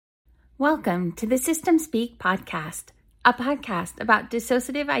Welcome to the System Speak podcast, a podcast about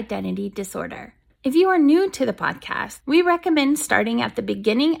dissociative identity disorder. If you are new to the podcast, we recommend starting at the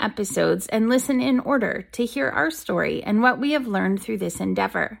beginning episodes and listen in order to hear our story and what we have learned through this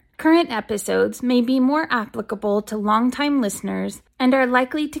endeavor. Current episodes may be more applicable to longtime listeners and are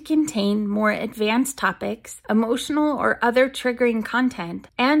likely to contain more advanced topics, emotional or other triggering content,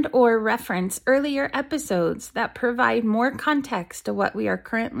 and/or reference earlier episodes that provide more context to what we are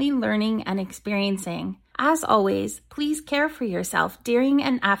currently learning and experiencing. As always, please care for yourself during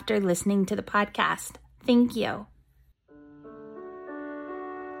and after listening to the podcast. Thank you.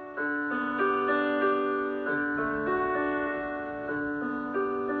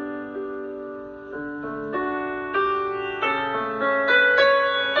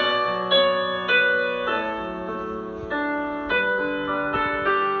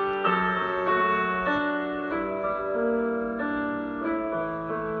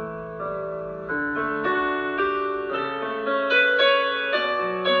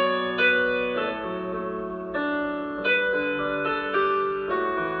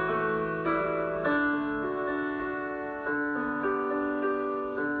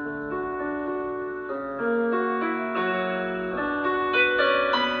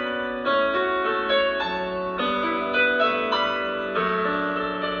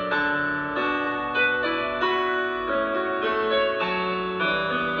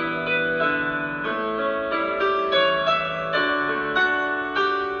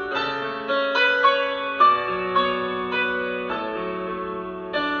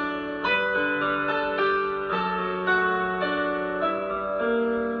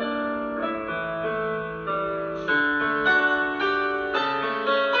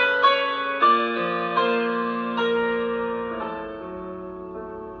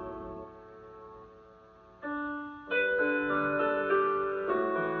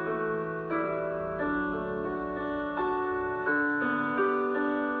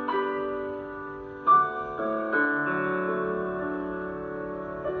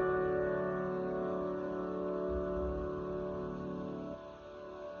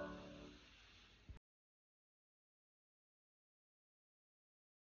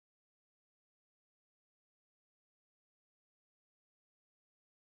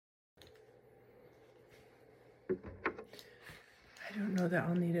 I don't know that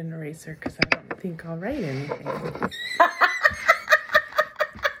I'll need an eraser because I don't think I'll write anything.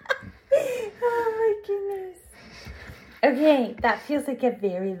 Oh my goodness. Okay, that feels like a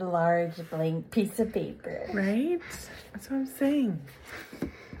very large blank piece of paper. Right? That's what I'm saying.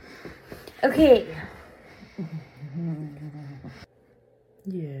 Okay.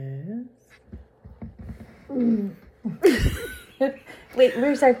 Yes. Wait,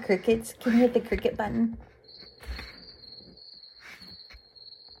 where's our crickets? Can you hit the cricket button?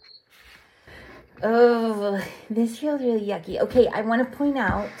 Oh, this feels really yucky. Okay, I want to point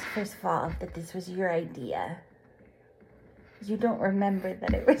out, first of all, that this was your idea. You don't remember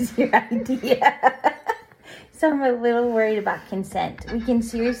that it was your idea. So I'm a little worried about consent. We can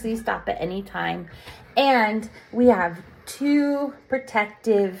seriously stop at any time. And we have 2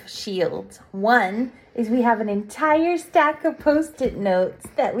 protective shields. One is we have an entire stack of Post-it notes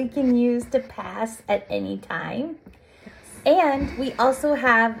that we can use to pass at any time. And we also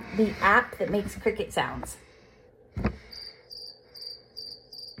have the app that makes cricket sounds.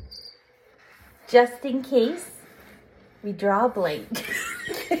 Just in case we draw a blank.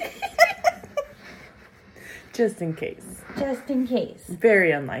 Just in case. Just in case.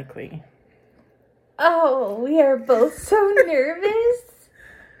 Very unlikely. Oh, we are both so nervous.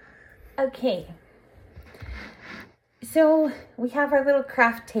 Okay. So we have our little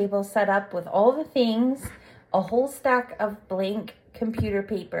craft table set up with all the things. A whole stack of blank computer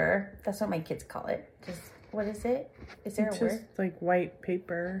paper. That's what my kids call it. Just, what is it? Is there It's a word? just like white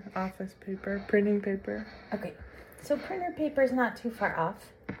paper, office paper, printing paper. Okay. So printer paper is not too far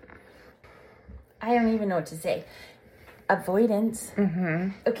off. I don't even know what to say. Avoidance.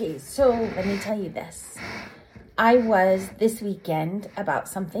 Mm-hmm. Okay, so let me tell you this. I was this weekend about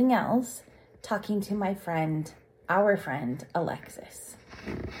something else talking to my friend, our friend, Alexis,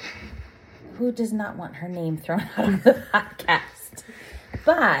 who does not want her name thrown out of the podcast.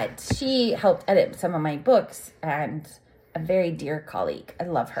 But she helped edit some of my books and a very dear colleague. I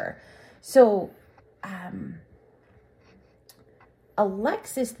love her. So,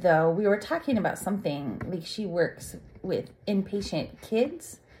 Alexis, though, we were talking about something like she works with inpatient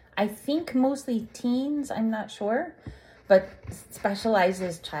kids. I think mostly teens, I'm not sure, but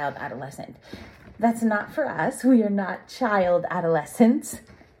specializes child adolescent. That's not for us. We are not child adolescents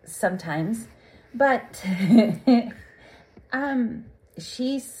sometimes, but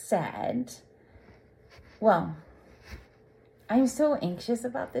she said, well, I'm so anxious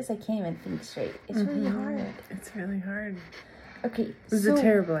about this. I can't even think straight. It's really hard. It's really hard. Okay, It was a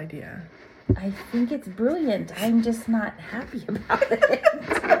terrible idea. I think it's brilliant. I'm just not happy about it.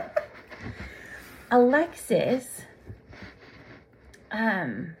 Alexis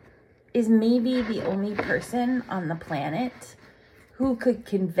is maybe the only person on the planet who could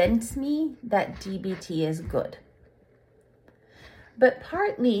convince me that DBT is good. But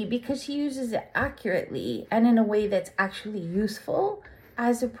partly because she uses it accurately and in a way that's actually useful,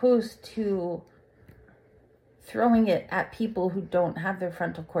 as opposed to throwing it at people who don't have their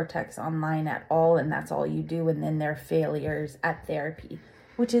frontal cortex online at all, and that's all you do, and then they're failures at therapy,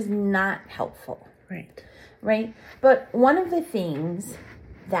 which is not helpful. Right? But one of the things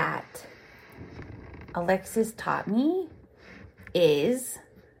that Alexis taught me is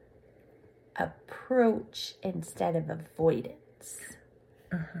approach instead of avoidance.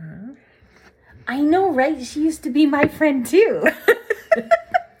 I know, right? She used to be my friend too.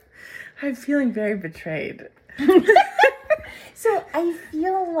 I'm feeling very betrayed. So I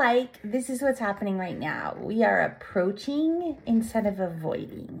feel like this is what's happening right now. We are approaching instead of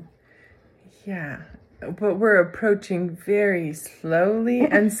avoiding. Yeah, but we're approaching very slowly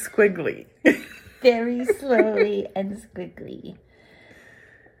and squiggly. Very slowly and squiggly.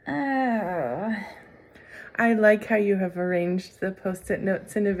 Oh. I like how you have arranged the Post-it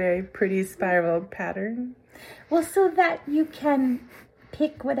notes in a very pretty spiral pattern. Well, so that you can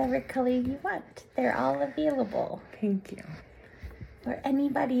pick whatever color you want. They're all available. Thank you. For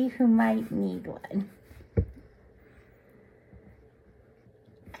anybody who might need one.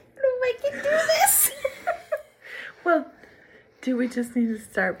 I don't know if I can do this. Well, do we just need to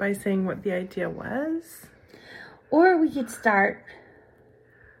start by saying what the idea was? Or we could start...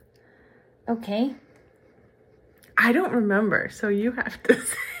 Okay. I don't remember, so you have to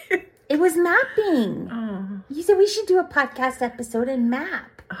say it. It was mapping. Oh. You said we should do a podcast episode and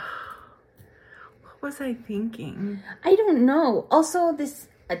map. What was I thinking? I don't know. Also, this,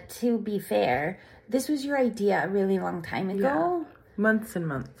 to be fair, this was your idea a really long time ago. Yeah. Months and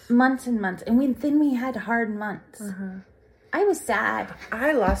months. Months and months. And then we had hard months. I was sad.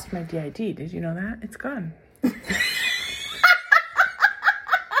 I lost my DID. Did you know that? It's gone.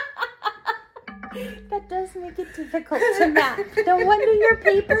 That does make it difficult to map. No wonder your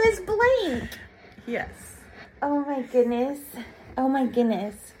paper is blank. Yes. Oh my goodness. Oh my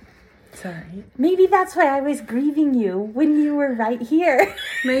goodness. Sorry. Maybe that's why I was grieving you when you were right here.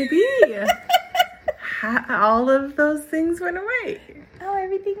 Maybe. All of those things went away. Oh,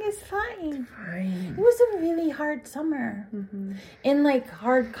 everything is fine. Fine. It was a really hard summer. In like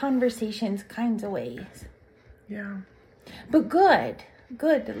hard conversations kinds of ways. Yeah. But good.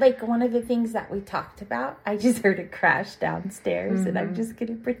 Good. Like one of the things that we talked about, I just heard a crash downstairs and I'm just going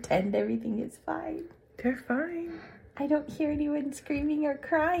to pretend everything is fine. They're fine. I don't hear anyone screaming or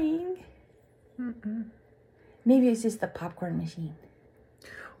crying. Maybe it's just the popcorn machine.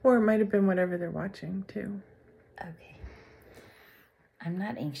 Or it might have been whatever they're watching too. Okay. I'm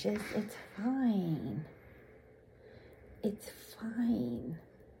not anxious. It's fine. It's fine.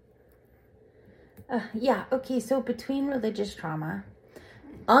 Yeah, okay, so between religious trauma,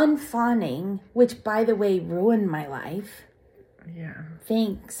 unfawning, which by the way ruined my life. Yeah.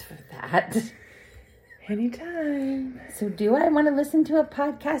 Thanks for that. Anytime. So do I want to listen to a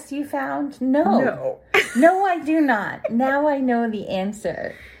podcast you found? No. No. No, I do not. Now I know the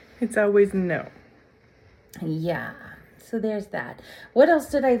answer. It's always no. Yeah. So there's that. What else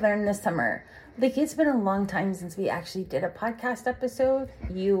did I learn this summer? Like, it's been a long time since we actually did a podcast episode,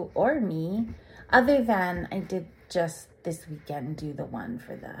 you or me, other than I did just this weekend do the one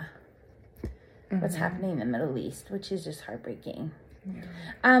for the what's happening in the Middle East, which is just heartbreaking. Yeah.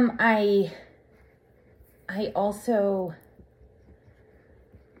 I also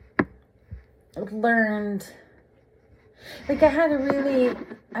learned, like, I had a really,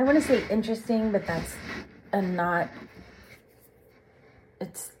 I want to say interesting, but that's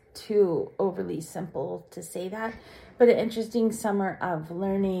it's too overly simple to say that, but an interesting summer of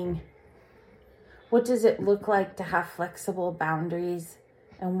learning what does it look like to have flexible boundaries,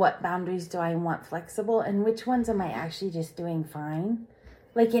 and what boundaries do I want flexible, and which ones am I actually just doing fine,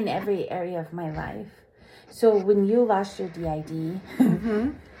 like in every area of my life. So when you lost your DID,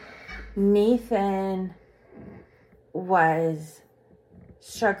 Nathan was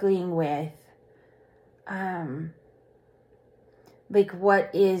struggling with, like, what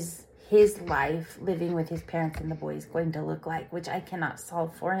is his life living with his parents and the boys going to look like, which I cannot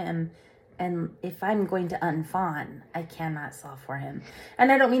solve for him And if I'm going to unfawn, I cannot solve for him.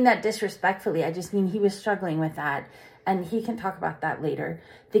 And I don't mean that disrespectfully. I just mean he was struggling with that. And he can talk about that later.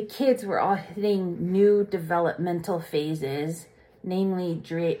 The kids were all hitting new developmental phases, namely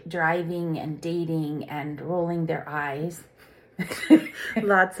driving and dating and rolling their eyes.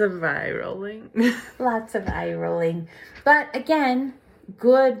 Lots of eye rolling. Lots of eye rolling. But again,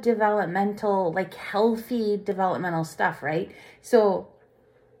 good developmental, like healthy developmental stuff, right? So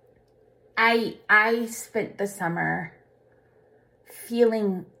I spent the summer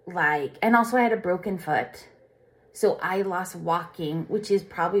feeling like, and also I had a broken foot. So I lost walking, which is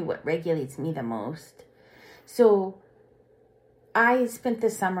probably what regulates me the most. So I spent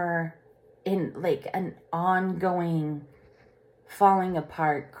the summer in like an ongoing falling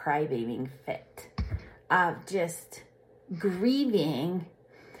apart, crybabying fit of just grieving,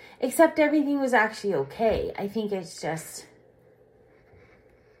 except everything was actually okay. I think it's just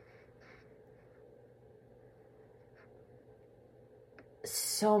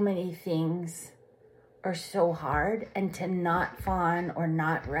so many things are so hard, and to not fawn or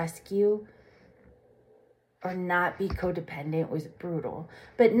not rescue or not be codependent was brutal,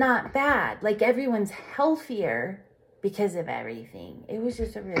 but not bad. Like everyone's healthier because of everything. It was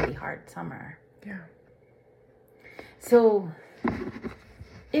just a really hard summer. Yeah. So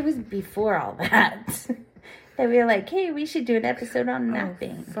it was before all that that we were like, hey, we should do an episode on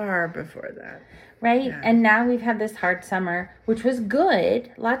napping. Far before that. Right? Yeah. And now we've had this hard summer, which was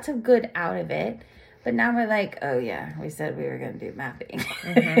good. Lots of good out of it. But now we're like, oh yeah, we said we were going to do mapping.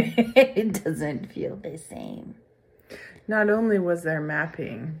 Mm-hmm. It doesn't feel the same. Not only was there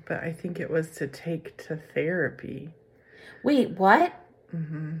mapping, but I think it was to take to therapy. Wait, what?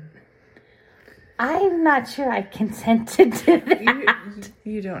 Mm-hmm. I'm not sure I consented to that.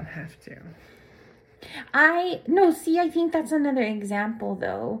 You don't have to. I think that's another example,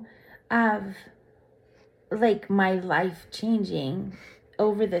 though, of, like, my life changing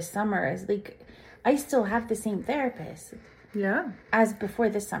over the summer. Is like, I still have the same therapist. Yeah. As before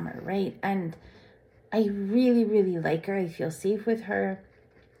the summer, right? And I really, really like her. I feel safe with her.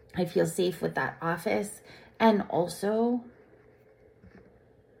 I feel safe with that office. And also,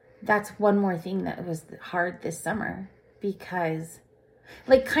 that's one more thing that was hard this summer, because,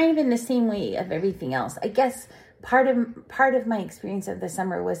 like, kind of in the same way of everything else, I guess part of my experience of the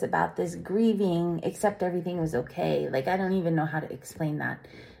summer was about this grieving, except everything was okay. Like, I don't even know how to explain that.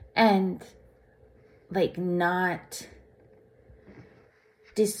 And, like, not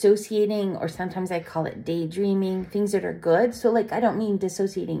dissociating, or sometimes I call it daydreaming, things that are good. So, like, I don't mean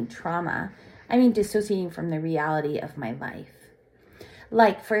dissociating trauma. I mean dissociating from the reality of my life.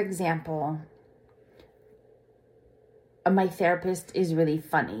 Like, for example, my therapist is really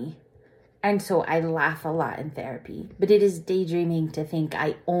funny. And so I laugh a lot in therapy. But it is daydreaming to think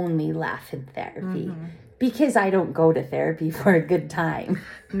I only laugh in therapy. Mm-hmm. Because I don't go to therapy for a good time.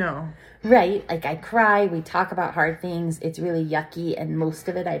 No. Right? Like, I cry, we talk about hard things. It's really yucky, and most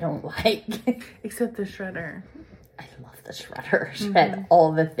of it I don't like. Except the shredder. I love the shredder. Shred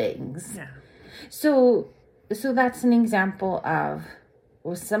all the things. Yeah. So that's an example of,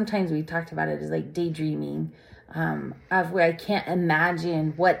 well, sometimes we talked about it as like daydreaming, of where I can't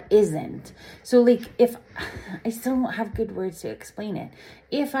imagine what isn't. So, like, if I still don't have good words to explain it,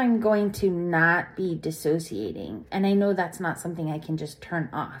 if I'm going to not be dissociating, and I know that's not something I can just turn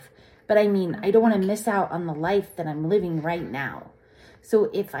off, but I mean, I don't want to miss out on the life that I'm living right now. So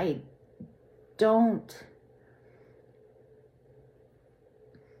if I don't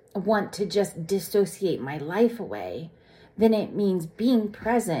want to just dissociate my life away, then it means being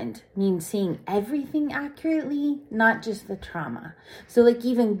present means seeing everything accurately, not just the trauma. So, like,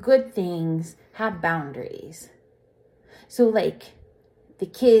 even good things have boundaries. So, like, the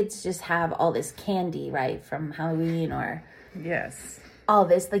kids just have all this candy, right, from Halloween, or yes, all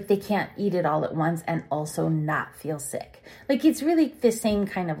this, like, they can't eat it all at once and also not feel sick. Like, it's really the same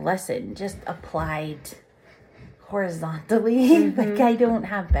kind of lesson, just applied horizontally. Mm-hmm. Like, I don't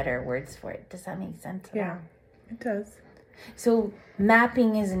have better words for it. Does that make sense? Yeah, it does. So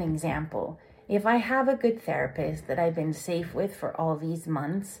mapping is an example. If I have a good therapist that I've been safe with for all these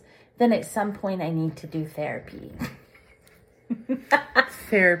months, then at some point I need to do therapy.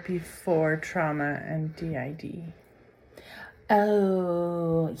 Therapy for trauma and DID.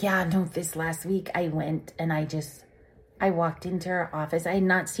 Oh, yeah, no, this last week I went and I walked into her office. I had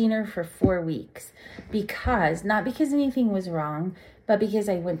not seen her for 4 weeks not because anything was wrong, but because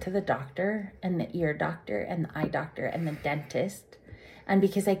I went to the doctor and the ear doctor and the eye doctor and the dentist. And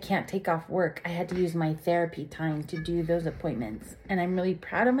because I can't take off work, I had to use my therapy time to do those appointments. And I'm really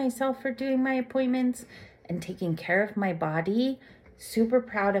proud of myself for doing my appointments and taking care of my body super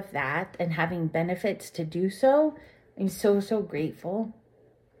proud of that and having benefits to do so. I'm so grateful.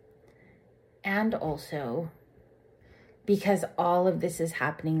 And also because all of this is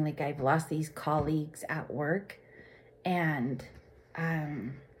happening, like I've lost these colleagues at work, and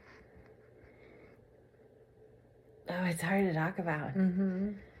it's hard to talk about.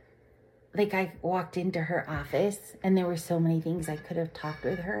 Like I walked into her office and there were so many things I could have talked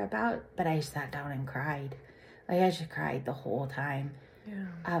with her about, but I sat down and cried. Like I just cried the whole time.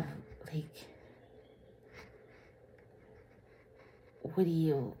 Yeah. Of like, what do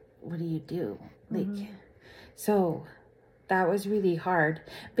you do? Like, so that was really hard.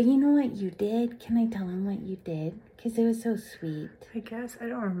 But you know what you did? Can I tell him what you did? Because it was so sweet. I guess. I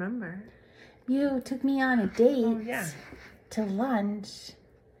don't remember. You took me on a date to lunch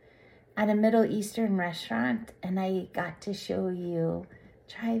at a Middle Eastern restaurant, and I got to show you,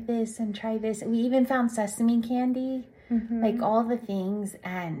 try this and try this. We even found sesame candy, like all the things,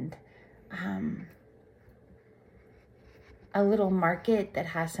 and a little market that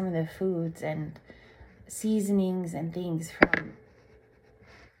has some of the foods and seasonings and things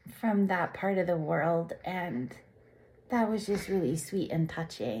from that part of the world, and that was just really sweet and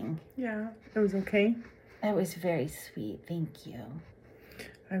touching. Yeah, it was okay. That was very sweet. Thank you.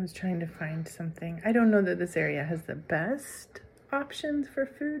 I was trying to find something. I don't know that this area has the best options for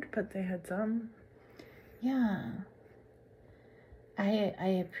food, but they had some. Yeah.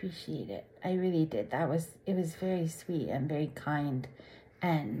 I appreciate it. I really did. It was very sweet and very kind,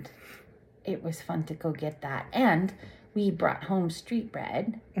 and it was fun to go get that. And we brought home street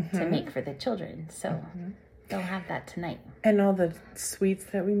bread to make for the children, so they'll have that tonight. And all the sweets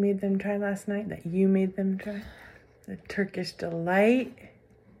that we made them try last night, that you made them try. The Turkish Delight,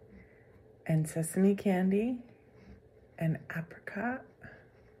 and sesame candy, and apricot.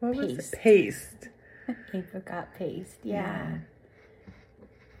 What was it? Paste. Apricot paste, yeah.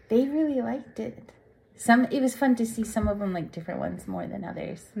 They really liked it. It was fun to see some of them like different ones more than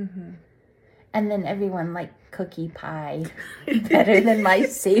others. And then everyone liked cookie pie better than my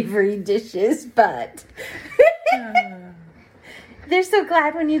savory dishes, but they're so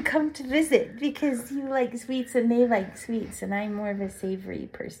glad when you come to visit because you like sweets and they like sweets, and I'm more of a savory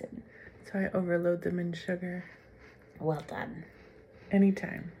person. So I overload them in sugar. Well done.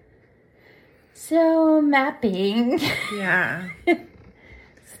 Anytime. So mapping. Yeah.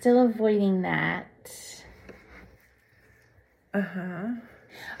 Still avoiding that.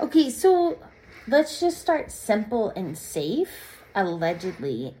 Okay, so let's just start simple and safe,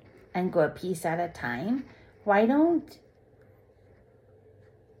 allegedly, and go a piece at a time. Why don't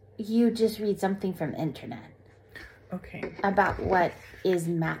you just read something from the internet? Okay. About what is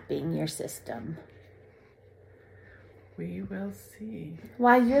mapping your system. We will see.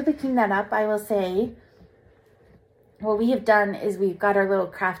 While you're looking that up, I will say, what we have done is we've got our little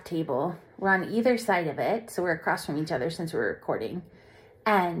craft table. We're on either side of it, so we're across from each other since we're recording.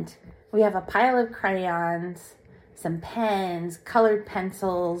 And we have a pile of crayons, some pens, colored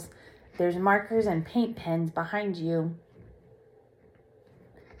pencils. There's markers and paint pens behind you.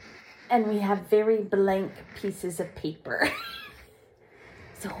 And we have very blank pieces of paper.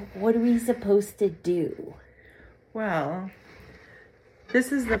 So what are we supposed to do? Well,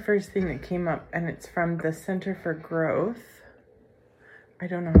 this is the first thing that came up, and it's from the Center for Growth. I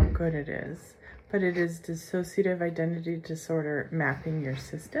don't know how good it is, but it is Dissociative Identity Disorder Mapping Your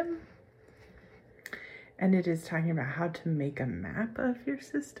System. And it is talking about how to make a map of your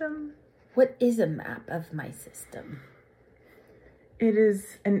system. What is a map of my system? It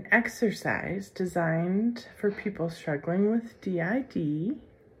is an exercise designed for people struggling with DID.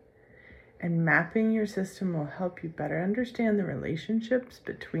 And mapping your system will help you better understand the relationships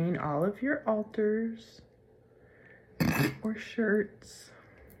between all of your alters or shirts.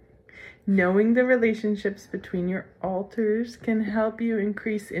 Knowing the relationships between your alters can help you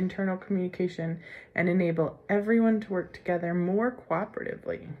increase internal communication and enable everyone to work together more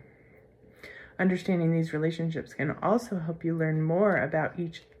cooperatively. Understanding these relationships can also help you learn more about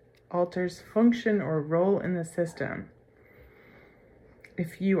each alter's function or role in the system.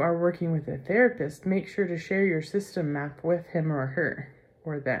 If you are working with a therapist, make sure to share your system map with him or her,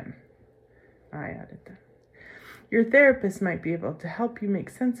 or them. I added that. Your therapist might be able to help you make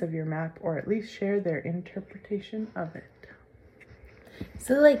sense of your map, or at least share their interpretation of it.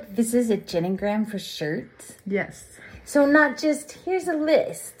 So, like, this is a genogram for shirts? Yes. So not just, here's a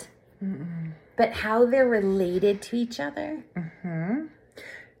list, but how they're related to each other?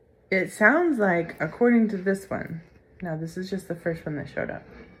 It sounds like, according to this one, now this is just the first one that showed up.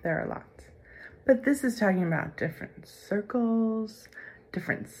 There are lots. But this is talking about different circles,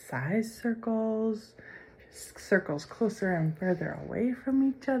 different size circles, circles closer and further away from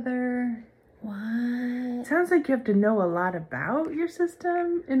each other. What? Sounds like you have to know a lot about your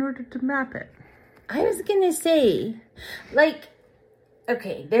system in order to map it. I was going to say, like,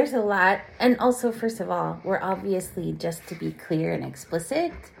 okay, there's a lot. And also, first of all, we're obviously, just to be clear and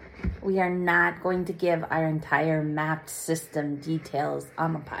explicit, we are not going to give our entire mapped system details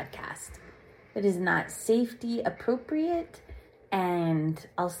on the podcast. It is not safety appropriate. And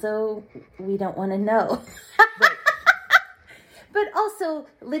also, we don't want to know. Right. But also,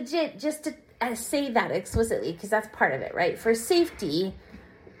 legit, just to say that explicitly, because that's part of it, right? For safety,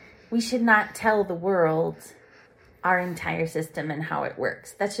 we should not tell the world our entire system and how it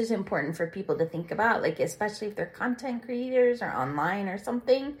works. That's just important for people to think about, like, especially if they're content creators or online or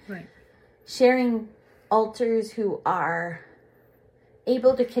something. Right. Sharing altars who are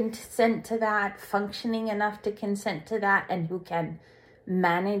able to consent to that, functioning enough to consent to that, and who can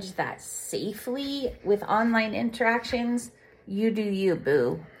manage that safely with online interactions. You do you,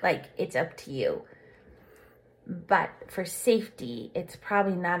 boo. Like, it's up to you. But for safety, it's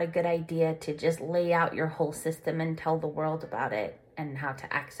probably not a good idea to just lay out your whole system and tell the world about it and how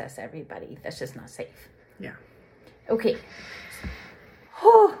to access everybody. That's just not safe. Yeah. Okay.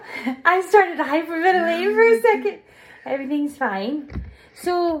 Oh, I started hyperventilating for a second. Everything's fine.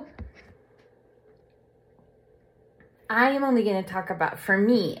 So, I am only going to talk about, for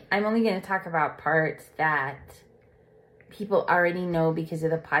me, I'm only going to talk about parts that people already know because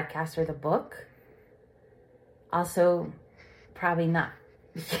of the podcast or the book. Also, probably not,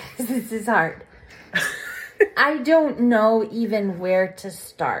 because this is hard. I don't know even where to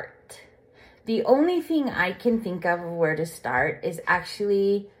start. The only thing I can think of where to start is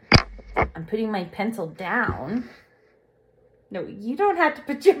actually, I'm putting my pencil down. No, you don't have to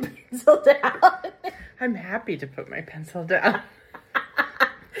put your pencil down. I'm happy to put my pencil down.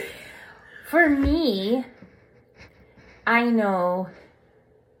 For me, I know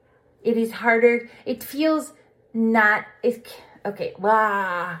it is harder. It feels not, it's, okay,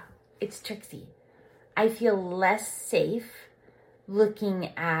 it's tricksy. I feel less safe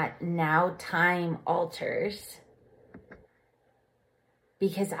looking at now time altars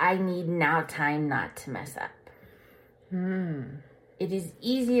because I need now time not to mess up. It is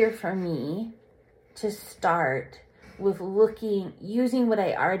easier for me to start with using what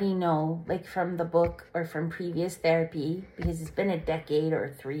I already know, like from the book or from previous therapy, because it's been a decade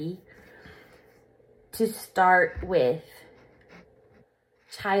or 3, to start with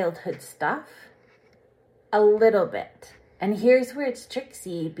childhood stuff a little bit. And here's where it's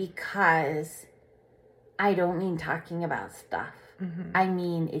tricksy, because I don't mean talking about stuff. Mm-hmm. I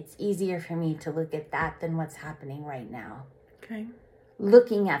mean, it's easier for me to look at that than what's happening right now. Okay.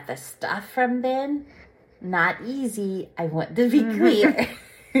 Looking at the stuff from then, not easy. I want to be clear.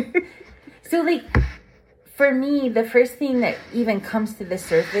 So, like, for me, the first thing that even comes to the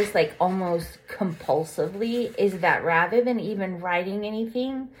surface, like almost compulsively, is that rather than even writing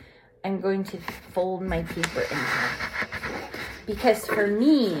anything, I'm going to fold my paper in half. Because for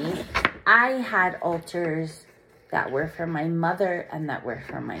me, I had altars that were for my mother and that were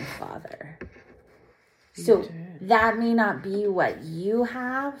for my father. So that may not be what you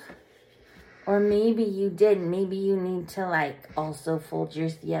have, or maybe you didn't. Maybe you need to like also fold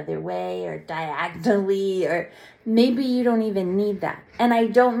yours the other way or diagonally, or maybe you don't even need that. And I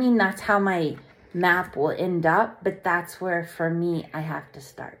don't mean that's how my map will end up, but that's where for me I have to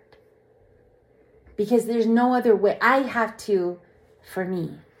start. Because there's no other way. I have to, for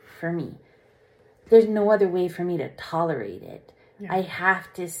me, there's no other way for me to tolerate it. Yeah. I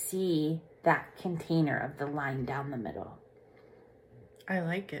have to see that container of the line down the middle. I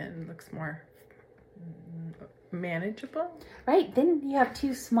like it. It looks more manageable. Right. Then you have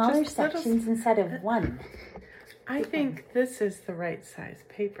 2 smaller sections instead of 1. I think this is the right size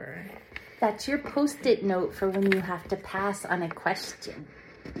paper. That's your Post-it note for when you have to pass on a question.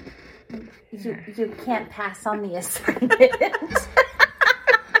 You can't pass on the assignment.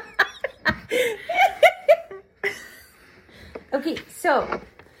 Okay, so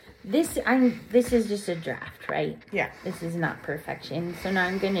this is just a draft, right? Yeah. This is not perfection. So now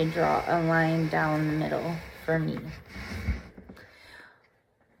I'm going to draw a line down the middle for me.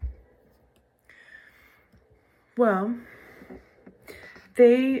 Well,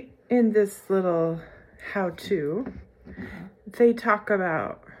 they, in this little how-to, they talk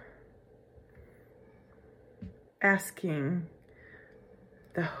about asking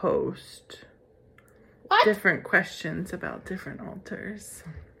the host different questions about different altars.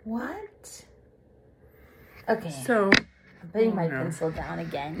 What? Okay. So I'm putting my pencil down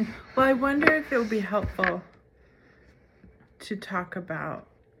again. Well, I wonder if it would be helpful to talk about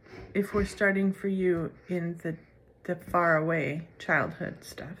if we're starting for you in the far away childhood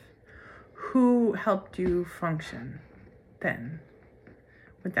stuff, who helped you function then?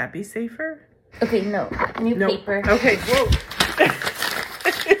 Would that be safer? Okay, no. New paper. Okay, whoa.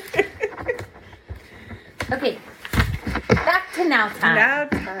 Okay. Back to now time. Now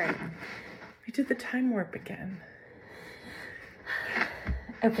time. We did the time warp again.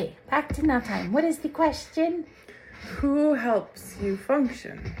 Okay, back to now time. What is the question? Who helps you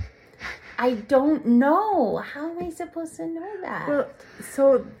function? I don't know. How am I supposed to know that? Well,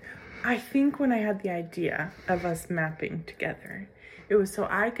 so I think when I had the idea of us mapping together, it was so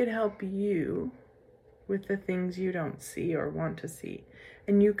I could help you with the things you don't see or want to see.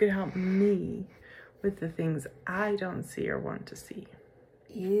 And you could help me with the things I don't see or want to see.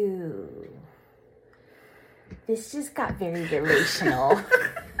 Ew. This just got very relational.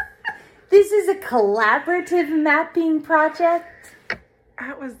 This is a collaborative mapping project.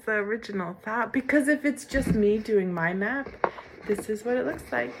 That was the original thought. Because if it's just me doing my map, this is what it looks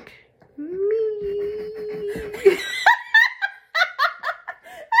like. Me.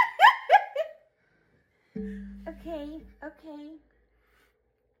 Okay.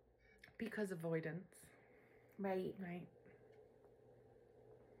 Because avoidance. Right.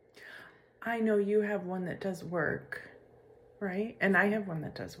 I know you have one that does work, right? And I have one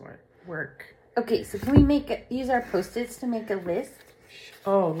that does work. Okay, so can we use our Post-its to make a list?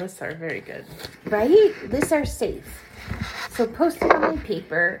 Oh, lists are very good. Right? Lists are safe. So post it on my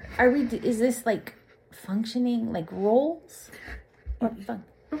paper. Is this like functioning like roles?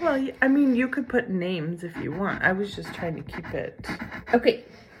 Well, I mean, you could put names if you want. I was just trying to keep it. Okay,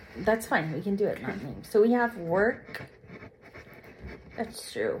 that's fine. We can do it, not names. So we have work.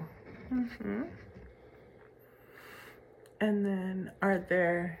 That's true. Mm-hmm. And then are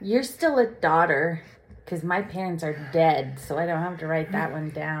there... You're still a daughter because my parents are dead, so I don't have to write that one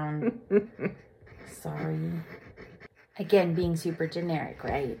down. Sorry. Again, being super generic,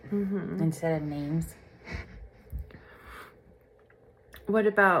 right? Mm-hmm. Instead of names. What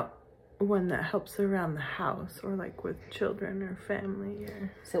about one that helps around the house or like with children or family?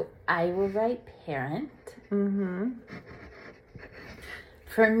 So I will write parent. Mm-hmm.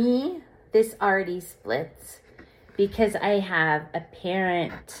 For me, this already splits because I have a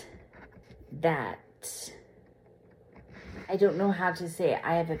parent that I don't know how to say it.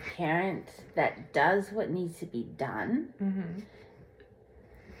 I have a parent that does what needs to be done. Mm-hmm.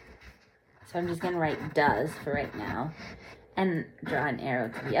 So I'm just going to write does for right now and draw an arrow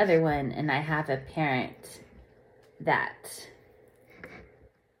to the other one. And I have a parent that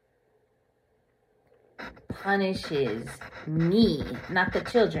punishes me, not the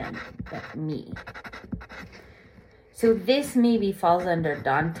children, but me. So this maybe falls under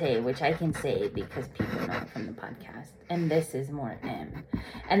Dante, which I can say because people know it from the podcast. And this is more M.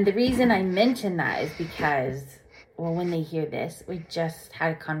 And the reason I mention that is because, well, when they hear this, we just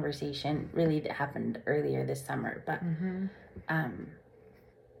had a conversation really that happened earlier this summer, but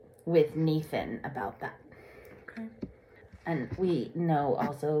with Nathan about that. Okay. And we know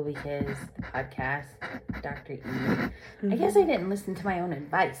also because the podcast, Dr. E. I guess I didn't listen to my own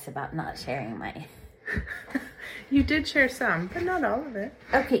advice about not sharing my... You did share some, but not all of it.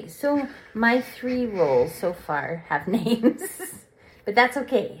 Okay, so my 3 roles so far have names, but that's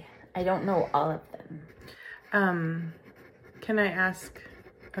okay. I don't know all of them. Can I ask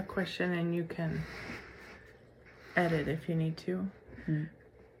a question and you can edit if you need to? Mm-hmm.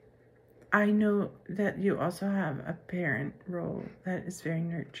 I know that you also have a parent role that is very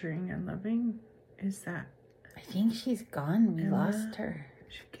nurturing and loving. Is that? I think she's gone. We Emma? lost her.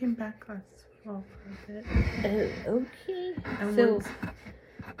 She came back last fall for a bit. Oh, okay. And So once-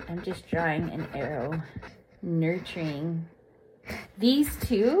 I'm just drawing an arrow, nurturing. These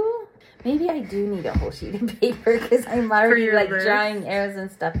 2, maybe I do need a whole sheet of paper because I'm already your like list? drawing arrows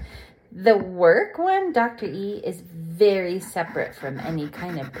and stuff. The work one, Dr. E, is very separate from any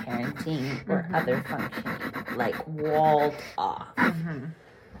kind of parenting or other functioning, like walled off. Mm-hmm.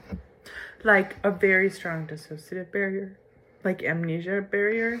 Like a very strong dissociative barrier, like amnesia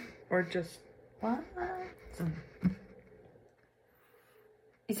barrier, or just... What?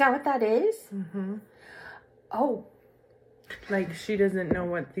 Is that what that is? Mm-hmm. Oh, Like she doesn't know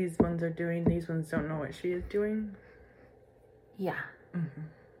what these ones are doing. These ones don't know what she is doing. yeah. Mm-hmm.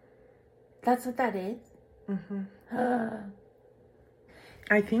 That's what that is? Mm-hmm.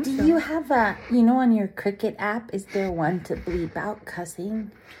 I think Do so. you have on your Cricket app, is there one to bleep out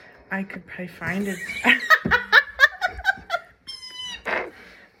cussing? I could probably find it.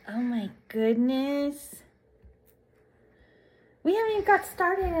 Oh my goodness. We haven't even got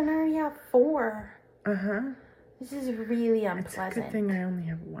started and I already have 4. Uh-huh. This is really It's a unpleasant. good thing I only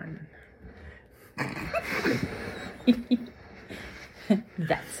have one.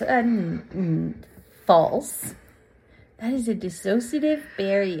 That's false. That is a dissociative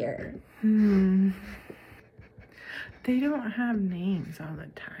barrier. They don't have names all the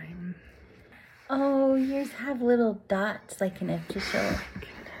time. Oh, yours have little dots like an official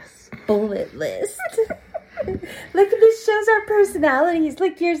bullet list. Look, this shows our personalities.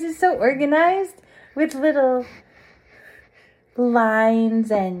 Look, yours is so organized with little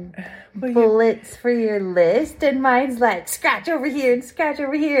lines and bullets for your list, and mine's like scratch over here and scratch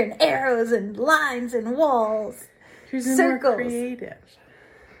over here and arrows and lines and walls. Yours Circles. is more creative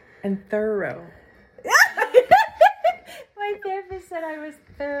and thorough. My therapist said I was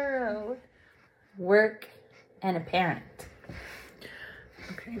thorough. Work and a parent.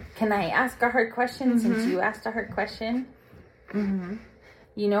 Okay. Can I ask a hard question since you asked a hard question?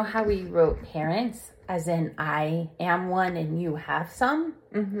 You know how we wrote parents, as in I am one and you have some?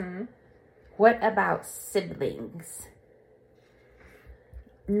 What about siblings?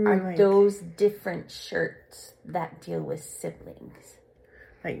 Are those different shirts that deal with siblings?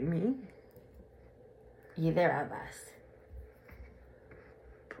 Like me? Either of us.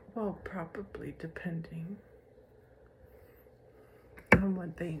 Well, probably depending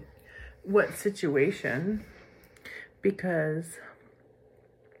on what situation, because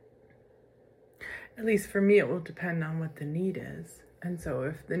at least for me, it will depend on what the need is. And so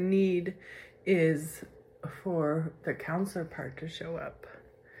if the need is for the counselor part to show up,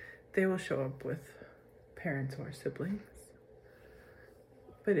 they will show up with parents or siblings.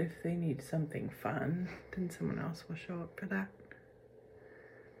 But if they need something fun, then someone else will show up for that.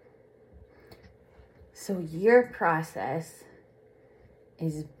 So your process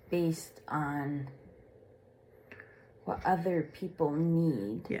is based on what other people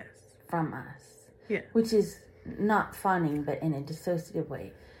need Yes. from us. Yes. Which is not fawning, but in a dissociative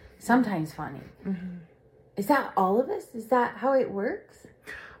way. Sometimes fawning. Is that all of us? Is that how it works?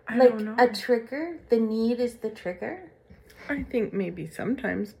 I Like don't know. a trigger? The need is the trigger? I think maybe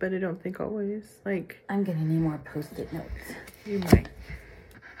sometimes, but I don't think always. Like, I'm going to need more Post-it notes. you might.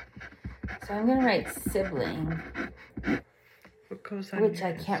 So I'm going to write sibling, What goes on which I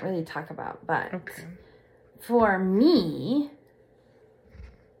yours? can't really talk about. But Okay. for me,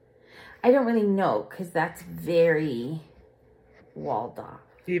 I don't really know because that's very walled off.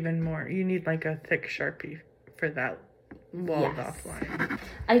 Even more. You need like a thick Sharpie for that walled off line.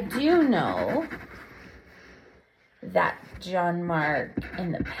 I do know that John Mark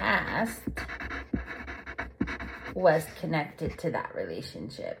in the past was connected to that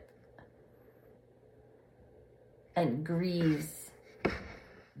relationship and grieves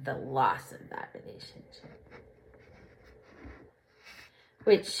the loss of that relationship.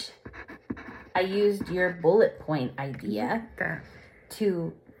 Which I used your bullet point idea That.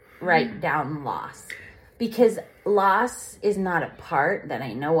 to write down loss. Because loss is not a part that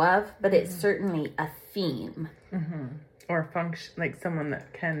I know of, but it's certainly a theme. Or function, like someone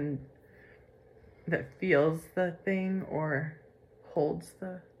that feels the thing or holds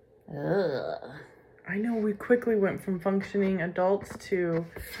the. Ugh. I know we quickly went from functioning adults to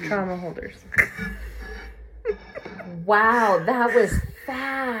trauma holders. Wow, that was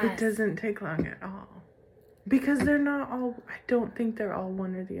fast. It doesn't take long at all. Because they're not all, I don't think they're all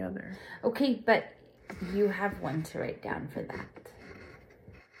one or the other. Okay, but you have one to write down for that.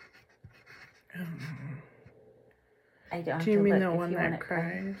 I don't have Do you to mean look the if one you want that it.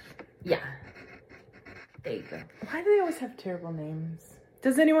 cries? Yeah. There you go. Why do they always have terrible names?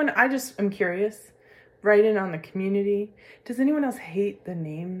 Does anyone, I'm curious, write in on the community. Does anyone else hate the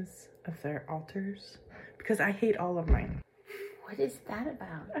names of their altars? Because I hate all of mine. What is that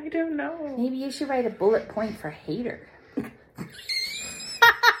about? I don't know. Maybe you should write a bullet point for hater.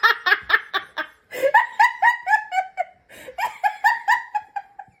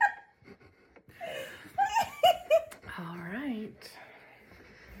 All right.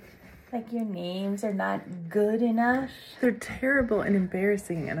 Like your names are not good enough. They're terrible and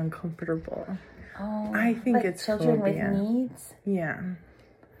embarrassing and uncomfortable. Oh, I think like it's children phobia. with needs. Yeah.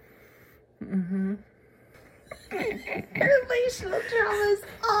 Relational trauma is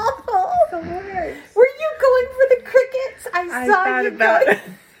awful. The worst. Were you going for the crickets? I saw thought you about going. it.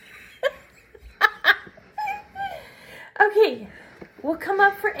 Okay, we'll come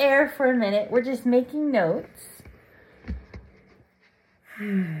up for air for a minute. We're just making notes.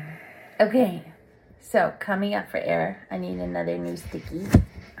 Okay, so coming up for air, I need another new sticky.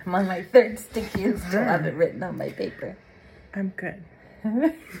 I'm on my third sticky and still have it written on my paper. I'm good.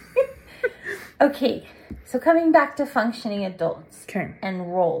 Okay, so coming back to functioning adults Okay.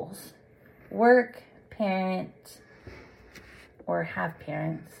 and roles. Work, parent or have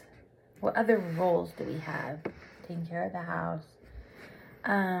parents, what other roles do we have? Taking care of the house.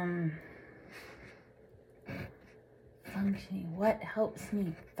 Functioning. What helps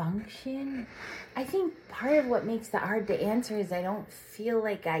me function? I think part of what makes that hard to answer is I don't feel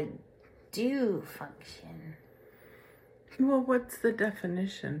like I do function. Well, what's the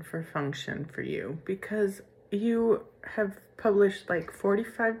definition for function for you? Because you have published like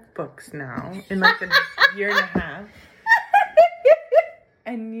 45 books now in like a year and a half.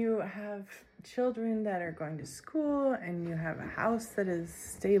 And you have children that are going to school, and you have a house that is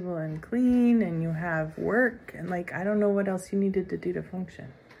stable and clean, and you have work, and like, I don't know what else you needed to do to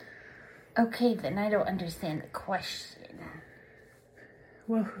function. Okay, then I don't understand the question.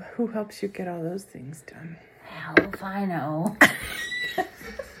 Well, who helps you get all those things done? Hell if I know.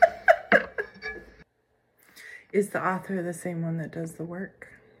 Is the author the same one that does the work?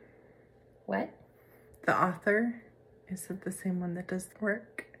 What? The author? Is it the same one that does the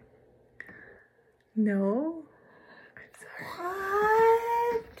work? No? I'm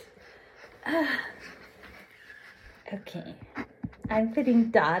sorry. What? Okay. I'm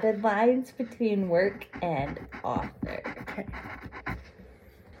putting dotted lines between work and author. Okay.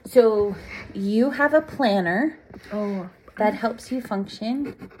 So you have a planner that Oh, helps you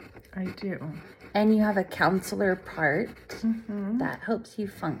function, I do. and you have a counselor part Mm-hmm. that helps you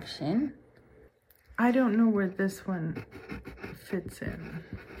function. I don't know where this one fits in.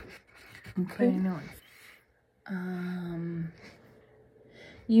 But I Okay. know it's...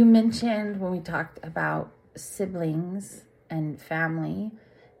 You mentioned when we talked about siblings and family,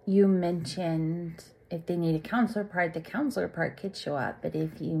 you mentioned if they need a counselor part, the counselor part could show up. But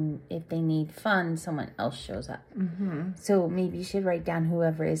if they need fun, someone else shows up. Mm-hmm. So maybe you should write down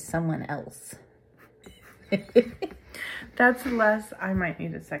whoever is someone else. That's less... I might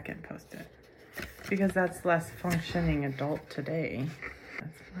need a second post-it. Because that's less functioning adult today.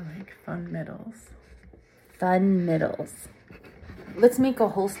 That's more like fun middles. Fun middles. Let's make a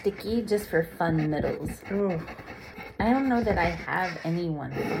whole sticky just for fun middles. Oh. I don't know that I have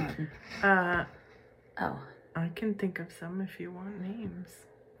anyone fun. Oh. I can think of some if you want names.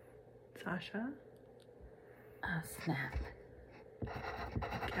 Sasha? Oh, snap.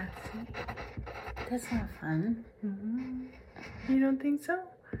 Cassie? That's not fun. Mm-hmm. You don't think so?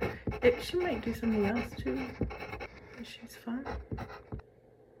 She might do something else too. She's fun.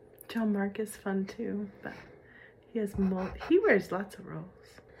 John Mark is fun too, but he wears lots of roles.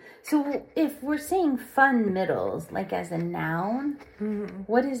 So if we're saying fun middles, like as a noun,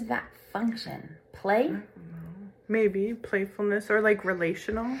 what is that function? Play? Maybe playfulness or like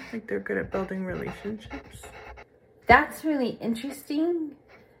relational, like they're good at building relationships. That's really interesting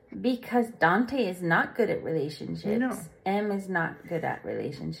because Dante is not good at relationships. No. M is not good at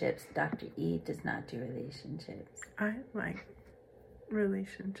relationships. Dr. E does not do relationships. I like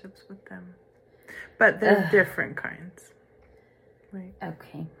relationships with them, but they're different kinds. Like,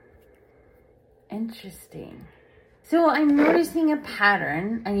 Okay. Interesting. So I'm noticing a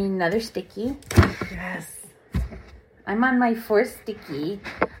pattern. I need another sticky. yes. I'm on my fourth sticky.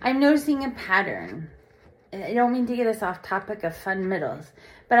 I'm noticing a pattern. I don't mean to get us off topic of fun middles,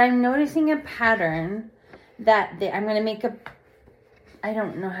 but I'm noticing a pattern that I'm going to make I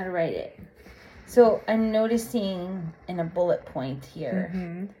don't know how to write it. So I'm noticing in a bullet point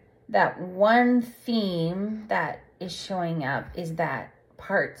here that one theme that is showing up is that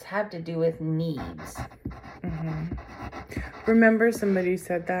parts have to do with needs. Remember somebody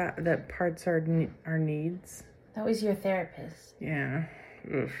said that parts are needs? That was your therapist. Yeah.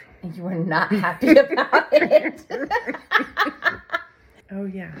 Oof. And you were not happy about it. Oh,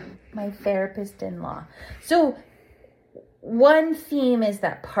 yeah. My therapist-in-law. So one theme is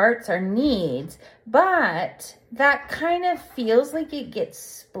that parts are needs, but that kind of feels like it gets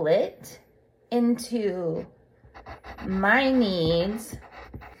split into my needs,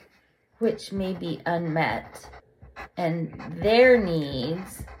 which may be unmet, and their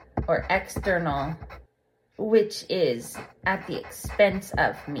needs, or external, which is at the expense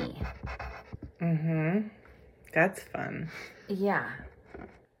of me. That's fun. Yeah.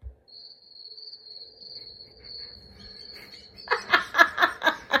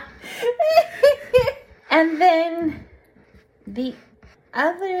 And then the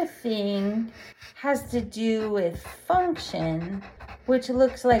other thing has to do with function, which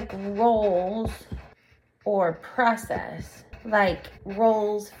looks like roles or process. Like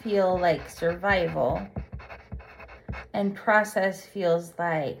roles feel like survival and process feels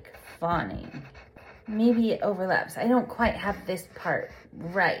like fawning. Maybe it overlaps. I don't quite have this part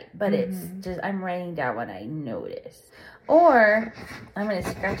right, but it's just, I'm writing down what I noticed. Or I'm going to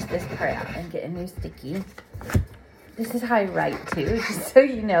scratch this part out and get a new sticky. This is how I write too, just so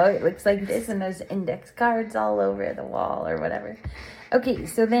you know. It looks like this, and there's index cards all over the wall or whatever. Okay,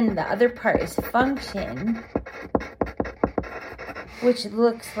 so then the other part is function, which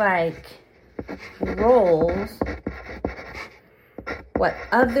looks like roles, what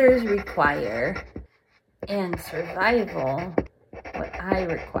others require, and survival, what I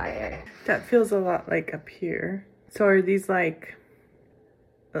require. That feels a lot like up here. So are these like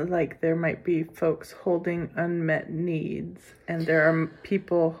there might be folks holding unmet needs, and there are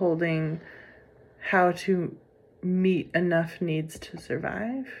people holding how to meet enough needs to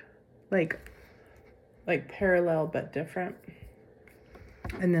survive? Like parallel but different.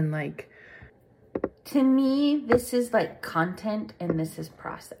 And then to me, this is like content and this is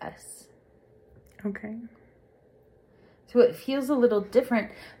process. Okay. So it feels a little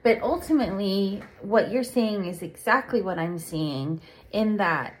different, but ultimately what you're saying is exactly what I'm seeing, in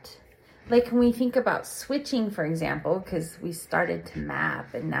that, like when we think about switching, for example, because we started to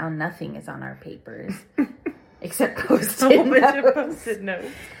map and now nothing is on our papers except post-it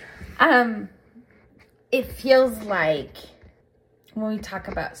notes. It feels like when we talk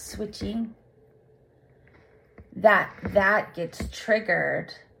about switching, that gets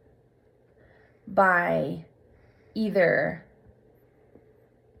triggered by either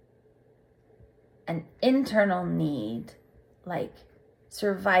an internal need, like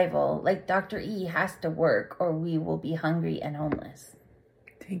survival, like Dr. E has to work or we will be hungry and homeless.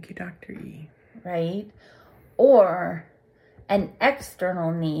 Thank you, Dr. E. Right? Or an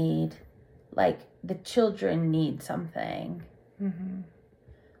external need, like the children need something. Mm-hmm.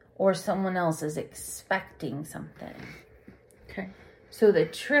 Or someone else is expecting something. Okay. So the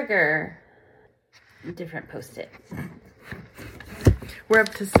trigger, different post-it. We're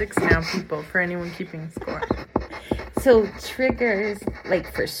up to 6 now, people, for anyone keeping score. So triggers,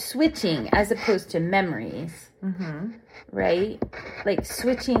 like for switching as opposed to memories, mm-hmm. right? Like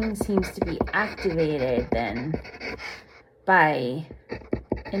switching seems to be activated then by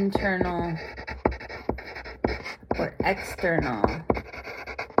internal or external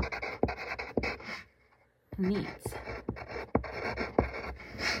needs.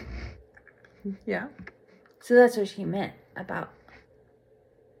 Yeah. So that's what she meant about.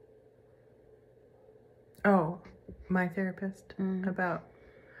 Oh, my therapist about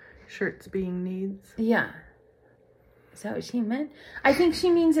shirts being needs. Yeah. Is that what she meant? I think she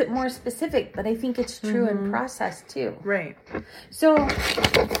means it more specific, but I think it's true in process too. Right. So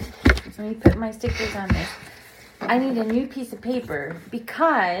let me put my stickers on this. I need a new piece of paper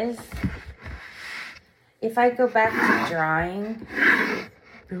because if I go back to drawing.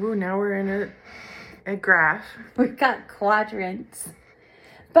 Ooh, now we're in a graph. We've got quadrants.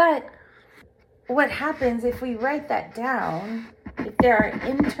 But what happens if we write that down, if there are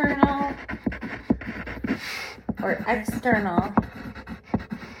internal or external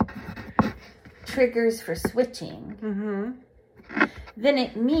triggers for switching, then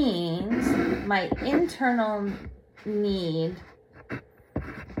it means my internal need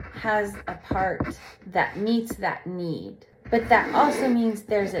has a part that meets that need. But that also means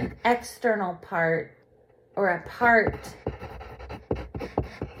there's an external part or a part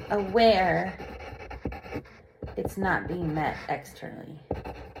aware it's not being met externally.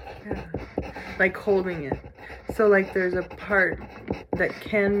 Yeah. Like holding it. So like there's a part that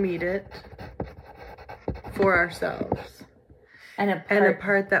can meet it for ourselves. And a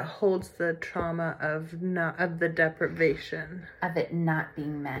part that holds the trauma of the deprivation. Of it not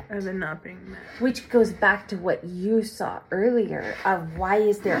being met. Of it not being met. Which goes back to what you saw earlier of why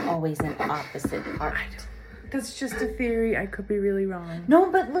is there always an opposite part? That's just a theory. I could be really wrong. No,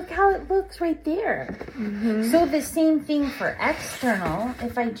 but look how it looks right there. So the same thing for external.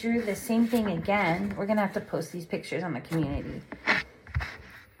 If I drew the same thing again, we're going to have to post these pictures on the community.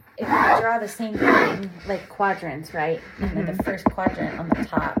 If we draw the same thing, like quadrants, right? And then the first quadrant on the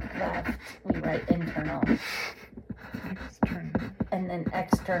top left, we write internal. External. And then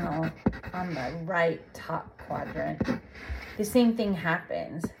external on the right top quadrant. The same thing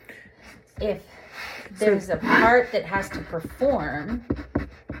happens. If there's a part that has to perform,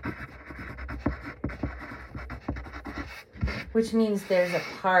 which means there's a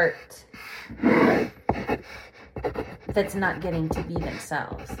part that's not getting to be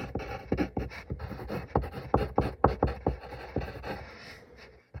themselves.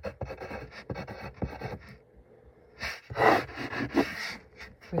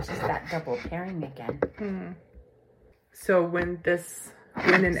 Which is that double pairing again. So when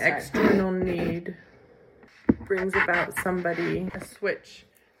an external need brings about a switch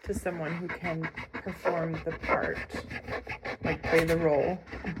to someone who can perform the part, like play the role.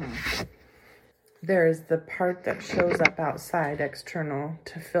 There's the part that shows up outside, external,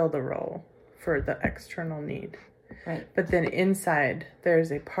 to fill the role for the external need. Right. But then inside,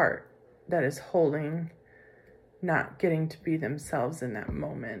 there's a part that is holding, not getting to be themselves in that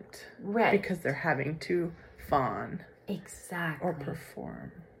moment. Right. Because they're having to fawn. Exactly. Or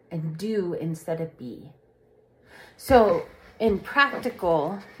perform. And do instead of be. So, in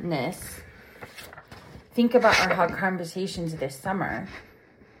practicalness, think about our hard conversations this summer.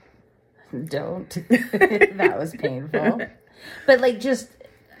 Don't. That was painful. But like just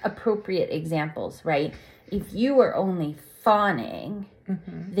appropriate examples, right? If you are only fawning,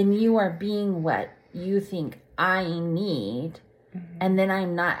 then you are being what you think I need, and then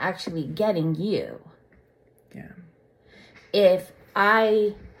I'm not actually getting you. Yeah. If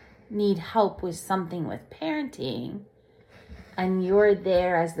I need help with something with parenting, and you're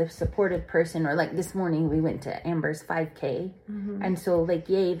there as the supportive person, or like this morning we went to Amber's 5K, and so like,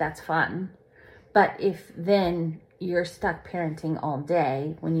 yay, that's fun. But if then you're stuck parenting all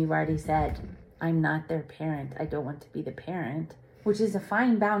day when you've already said, I'm not their parent, I don't want to be the parent, which is a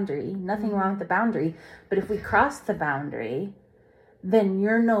fine boundary, nothing wrong with the boundary. But if we cross the boundary, then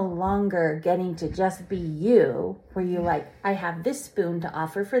you're no longer getting to just be you, where you're like, I have this spoon to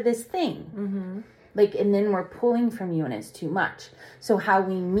offer for this thing. Like, and then we're pulling from you and it's too much. So how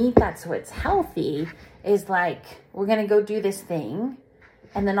we meet that so it's healthy is like, we're going to go do this thing.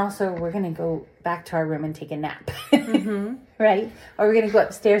 And then also we're going to go back to our room and take a nap. Right? Or we're going to go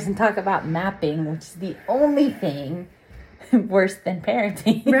upstairs and talk about mapping, which is the only thing worse than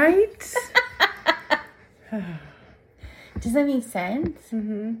parenting. Right? Does that make sense?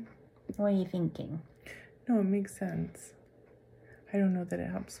 What are you thinking? No, it makes sense. I don't know that it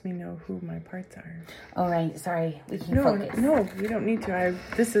helps me know who my parts are. Oh, right. Sorry. We can focus. No, we don't need to.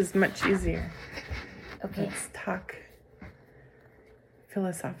 This is much easier. Okay. Let's talk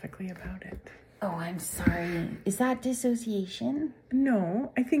philosophically about it. Oh, I'm sorry. Is that dissociation?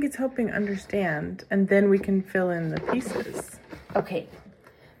 No, I think it's helping understand, and then we can fill in the pieces. Okay.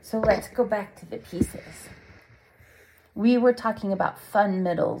 So let's go back to the pieces. We were talking about fun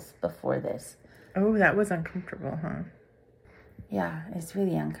middles before this. Oh, that was uncomfortable, huh? Yeah, it's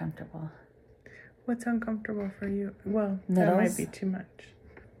really uncomfortable. What's uncomfortable for you? Well, Middles? That might be too much.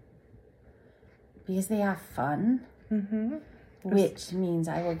 Because they have fun, which means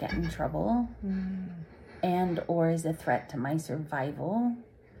I will get in trouble, and or is a threat to my survival.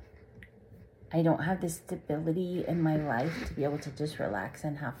 I don't have the stability in my life to be able to just relax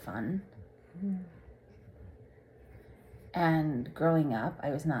and have fun. And growing up,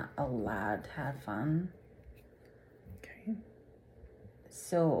 I was not allowed to have fun. Okay.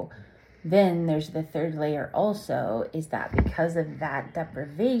 So then there's the third layer also, is that because of that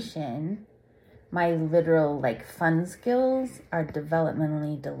deprivation, my literal like fun skills are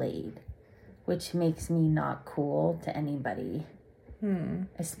developmentally delayed, which makes me not cool to anybody,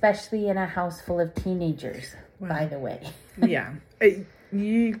 especially in a house full of teenagers, by the way. Yeah.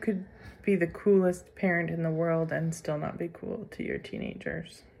 You could be the coolest parent in the world and still not be cool to your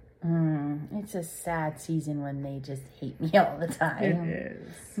teenagers. It's a sad season when they just hate me all the time. It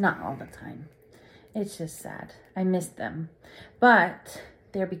is. Not all the time. It's just sad. I miss them. But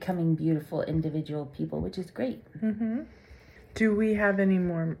they're becoming beautiful individual people, which is great. Do we have any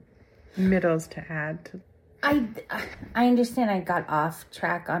more middles to add to? I understand I got off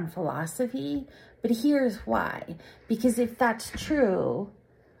track on philosophy, but here's why. Because if that's true,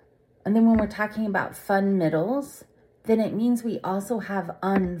 and then when we're talking about fun middles, then it means we also have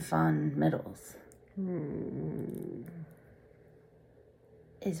unfun middles.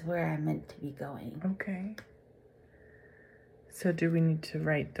 Is where I meant to be going. Okay. So do we need to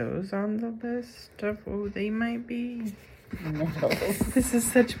write those on the list of who they might be? Middles. This is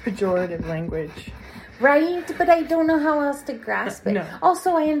such pejorative language. Right? But I don't know how else to grasp it. No.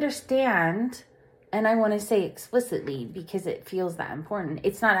 Also, I understand, and I want to say explicitly because it feels that important.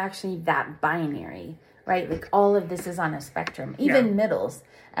 It's not actually that binary, right? Like all of this is on a spectrum. Even middles.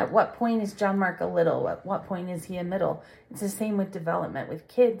 At what point is John Mark a little? At what point is he a middle? It's the same with development with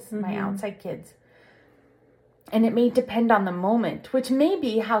kids, my outside kids. And it may depend on the moment, which may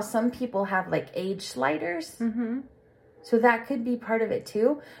be how some people have like age sliders. So that could be part of it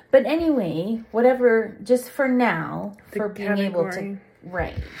too. But anyway, whatever, just for now, for being able to,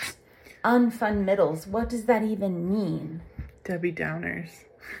 right. Unfun middles, what does that even mean? Debbie Downers.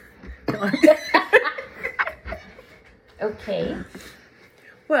 Okay.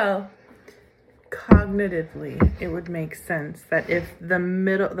 Well, cognitively, it would make sense that if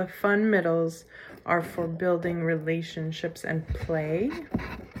the fun middles are for building relationships and play,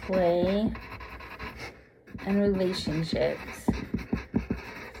 play, and relationships.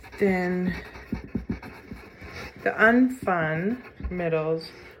 Then the unfun middles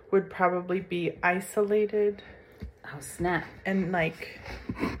would probably be isolated. Oh, snap. And like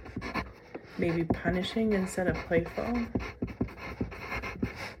maybe punishing instead of playful.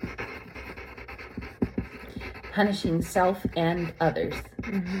 Punishing self and others.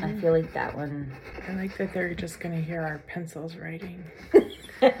 Mm-hmm. I feel like that one. I like that they're just going to hear our pencils writing.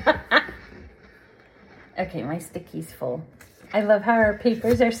 Okay, my sticky's full. I love how our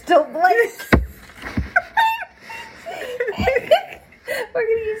papers are still blank. We're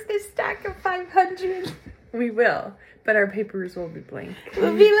going to use this stack of 500. We will, but our papers will be blank.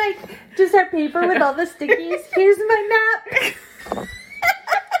 We'll be like, just our paper with all the stickies. Here's my map.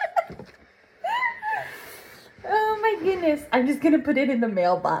 Oh my goodness. I'm just going to put it in the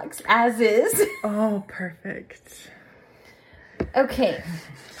mailbox as is. Oh, perfect. Okay.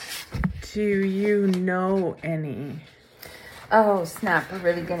 Do you know any? Oh, snap. We're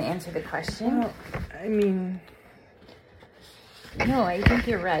really going to answer the question? Well, I mean... No, I think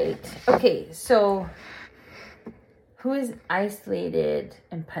you're right. Okay, so who is isolated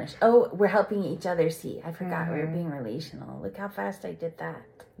and punished? Oh, we're helping each other see. I forgot we were being relational. Look how fast I did that.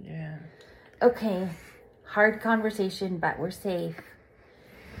 Yeah. Okay, hard conversation, but we're safe.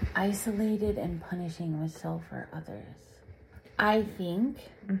 Isolated and punishing with self or others. I think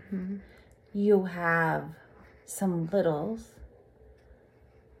you have some littles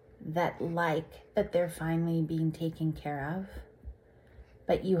that like that they're finally being taken care of.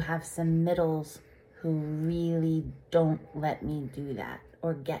 But you have some middles who really don't let me do that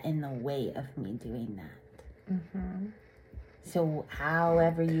or get in the way of me doing that. Mm-hmm. So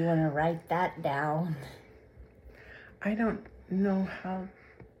however you want to write that down. I don't know how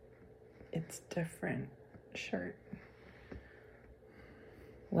it's different. Shirt.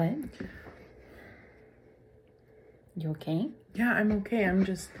 What? You okay? Yeah, I'm okay. I'm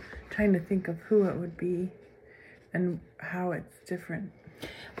just trying to think of who it would be and how it's different.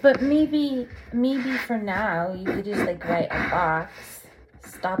 But maybe for now, you could just like write a box,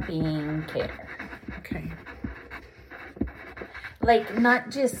 stopping care. Okay. Like not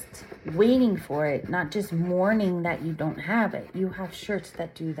just waiting for it, not just mourning that you don't have it. You have shirts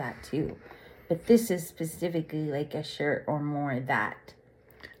that do that too. But this is specifically like a shirt or more that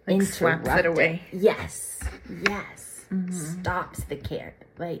like swaps it away. Yes. Mm-hmm. Stops the care.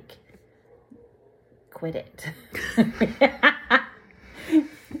 Like quit it.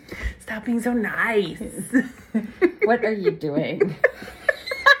 Stop being so nice. What are you doing? You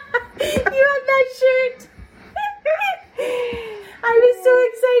have that shirt. I was so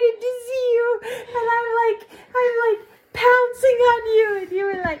excited to see you. And I'm like pouncing on you. And you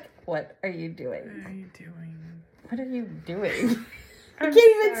were like, what are you doing? What are you doing? What are you doing? You can't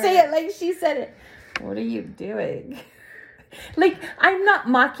even say it like she said it. What are you doing? Like, I'm not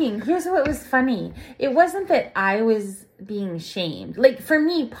mocking. Here's what was funny. It wasn't that I was being shamed. Like, for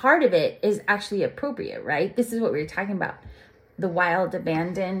me, part of it is actually appropriate, right? This is what we were talking about. The wild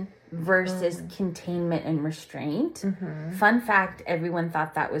abandon versus containment and restraint. Mm-hmm. Fun fact, everyone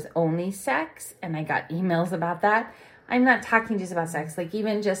thought that was only sex, and I got emails about that. I'm not talking just about sex. Like,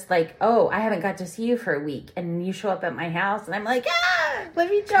 even just like, oh, I haven't got to see you for a week, and you show up at my house, and I'm like, let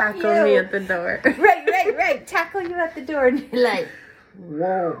me jump you. Tackle me at the door. Right. Tackle you at the door, and you're like,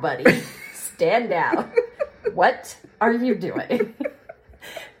 whoa, buddy, stand down. What are you doing?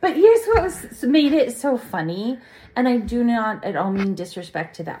 But here's what made it so funny, and I do not at all mean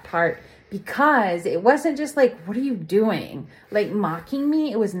disrespect to that part, because it wasn't just like, what are you doing? Like mocking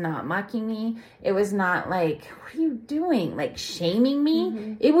me. It was not mocking me. It was not like, what are you doing? Like shaming me.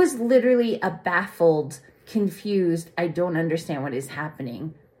 Mm-hmm. It was literally a baffled, confused, I don't understand what is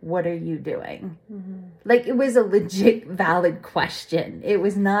happening. What are you doing? Mm-hmm. Like it was a legit valid question. It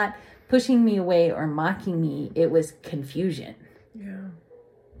was not pushing me away or mocking me. It was confusion. Yeah.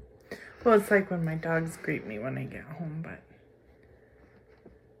 Well, it's like when my dogs greet me when I get home, but...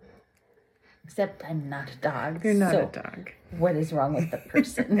 Except I'm not a dog. You're not a dog. What is wrong with the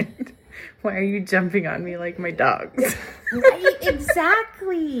person? Why are you jumping on me like my dogs? Right,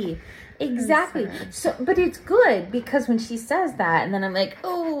 exactly. So, but it's good because when she says that, and then I'm like,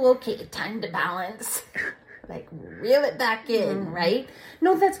 oh, okay, time to balance. Like, reel it back in, right?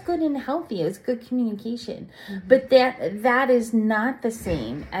 No, that's good and healthy. It's good communication. Mm-hmm. But that is not the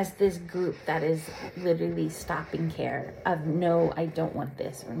same as this group that is literally stopping care of, no, I don't want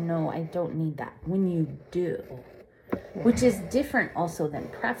this, or no, I don't need that. When you do, which is different also than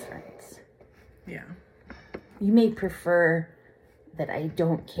preference. Yeah. You may prefer that I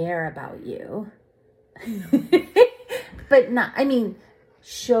don't care about you. No. But not, I mean,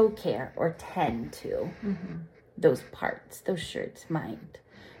 show care or tend to those parts, those shirts, mind.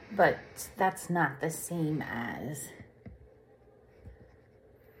 But that's not the same as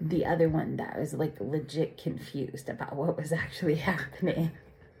the other one that was like legit confused about what was actually happening.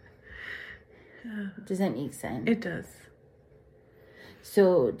 Does that make sense? It does.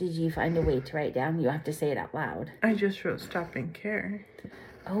 So did you find a way to write down? You have to say it out loud. I just wrote stop and care.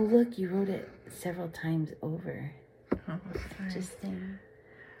 Oh, look, you wrote it several times over. Oh, sorry. Interesting.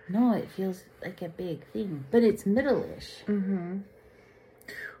 No, it feels like a big thing, but it's middle-ish.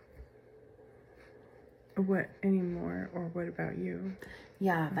 What anymore, or what about you?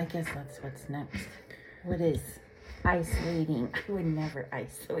 Yeah, I guess that's what's next. What is isolating? I would never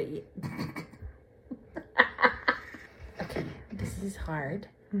isolate. Okay, this is hard.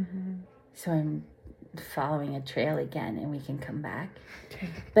 So I'm following a trail again, and we can come back. Okay.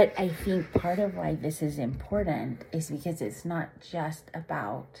 But I think part of why this is important is because it's not just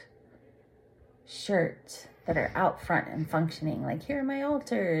about shirts that are out front and functioning, like here are my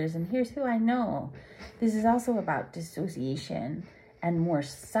altars and here's who I know. This is also about dissociation and more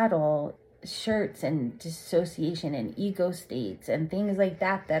subtle shirts and dissociation and ego states and things like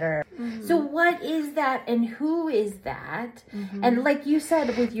that that are so what is that and who is that? And like you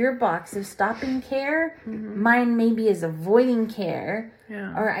said with your box of stopping care, mine maybe is avoiding care,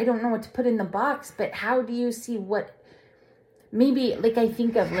 or I don't know what to put in the box, but how do you see what maybe, like I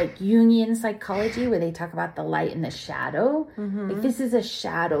think of like Jungian psychology where they talk about the light and the shadow. Like this is a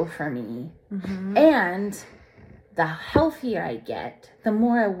shadow for me. And the healthier I get, the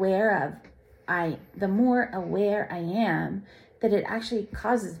more aware I am that it actually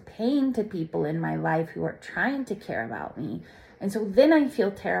causes pain to people in my life who are trying to care about me. And so then I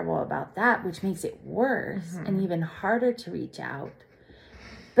feel terrible about that, which makes it worse and even harder to reach out.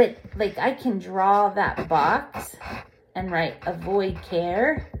 But like I can draw that box and write avoid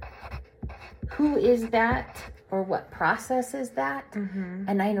care. Who is that, or what process is that?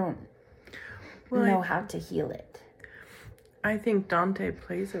 And I don't know how to heal it. I think Dante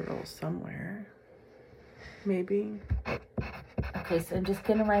plays a role somewhere. Maybe. Okay, so I'm just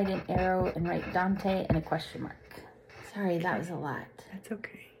gonna write an arrow and write Dante and a question mark. Sorry, that was a lot. That's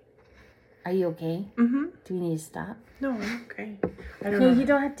okay. Are you okay? Do we need to stop? No, I'm okay. I don't No, know. you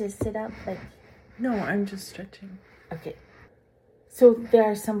don't have to sit up like... No, I'm just stretching. Okay. So there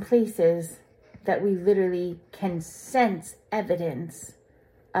are some places that we literally can sense evidence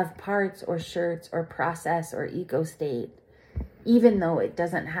of parts or shirts or process or ego state, even though it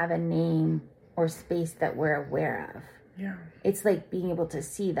doesn't have a name or space that we're aware of. Yeah. It's like being able to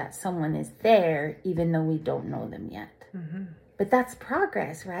see that someone is there, even though we don't know them yet. But that's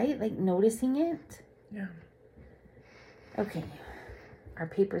progress, right? Like noticing it. Yeah. Okay. Our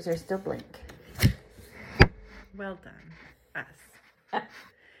papers are still blank. Well done, us.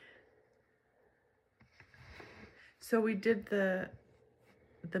 So we did the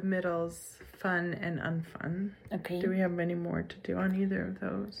middles, fun and unfun. Okay. Do we have any more to do on either of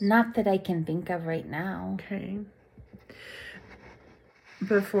those? Not that I can think of right now. Okay.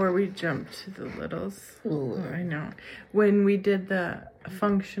 Before we jump to the littles, I know. When we did the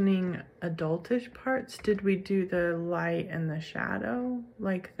functioning adultish parts, did we do the light and the shadow?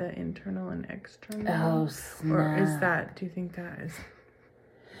 Like the internal and external? Oh, snap. Or is that, do you think that is?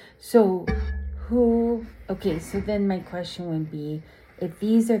 So okay, so then my question would be, if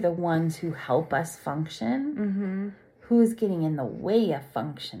these are the ones who help us function, who's getting in the way of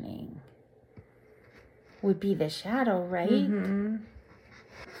functioning? Would be the shadow, right?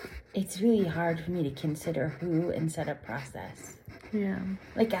 It's really hard for me to consider who instead of process. Yeah.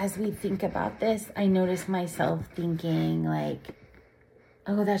 Like as we think about this, I notice myself thinking like,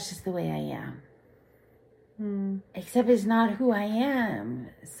 oh, that's just the way I am. Except it's not who I am.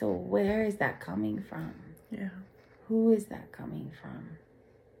 So where is that coming from? Yeah. Who is that coming from?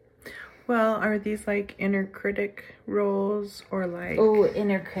 Well, are these like inner critic roles or like... Oh,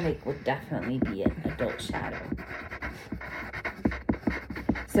 inner critic would definitely be an adult shadow.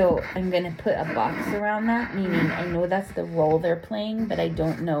 So I'm going to put a box around that, meaning I know that's the role they're playing, but I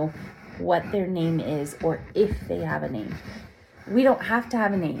don't know what their name is or if they have a name. We don't have to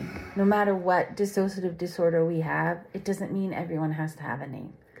have a name. No matter what dissociative disorder we have, it doesn't mean everyone has to have a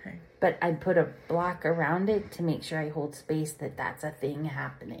name. Okay. But I put a block around it to make sure I hold space that that's a thing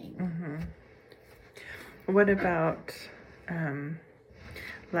happening. What about,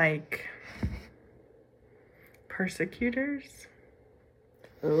 like, persecutors?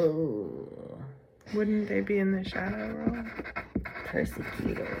 Ooh. Wouldn't they be in the shadow role?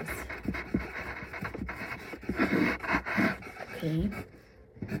 Persecutors. Okay.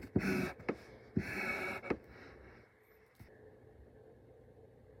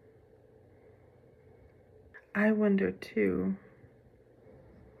 I wonder too.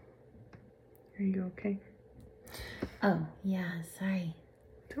 Are you okay? Oh, yeah, sorry.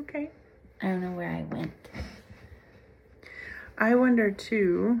 It's okay. I don't know where I went. I wonder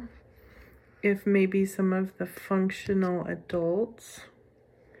too if maybe some of the functional adults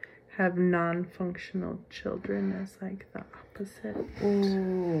have non-functional children as like the opposite.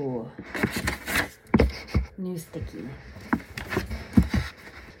 Ooh. New sticky.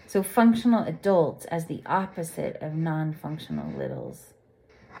 So functional adults as the opposite of non-functional littles.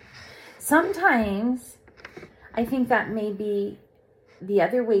 Sometimes I think that may be the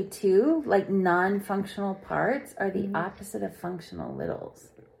other way too. Like non-functional parts are the opposite of functional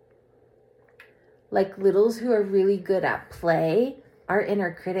littles. Like littles who are really good at play, our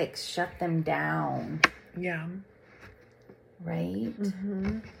inner critics shut them down. Yeah. Right?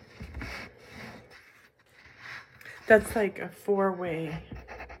 Mm-hmm. That's like a 4-way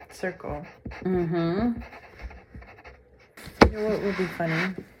circle. Mm-hmm. You know what would be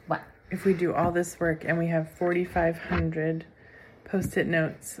funny? What? If we do all this work and we have 4,500 Post-it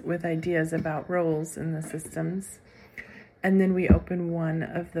notes with ideas about roles in the systems, and then we open one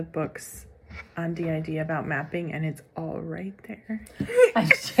of the books on DID about mapping and it's all right there. I'm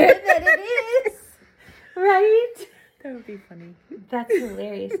sure that it is. Right? That would be funny. That's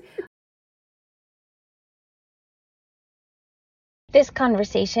hilarious. This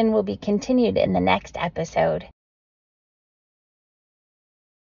conversation will be continued in the next episode.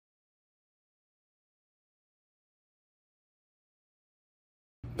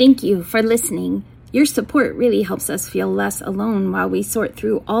 Thank you for listening. Your support really helps us feel less alone while we sort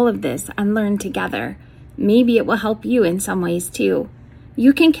through all of this and learn together. Maybe it will help you in some ways too.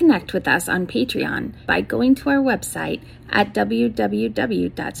 You can connect with us on Patreon by going to our website at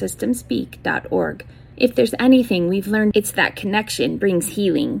www.systemspeak.org. If there's anything we've learned, it's that connection brings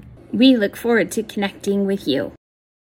healing. We look forward to connecting with you.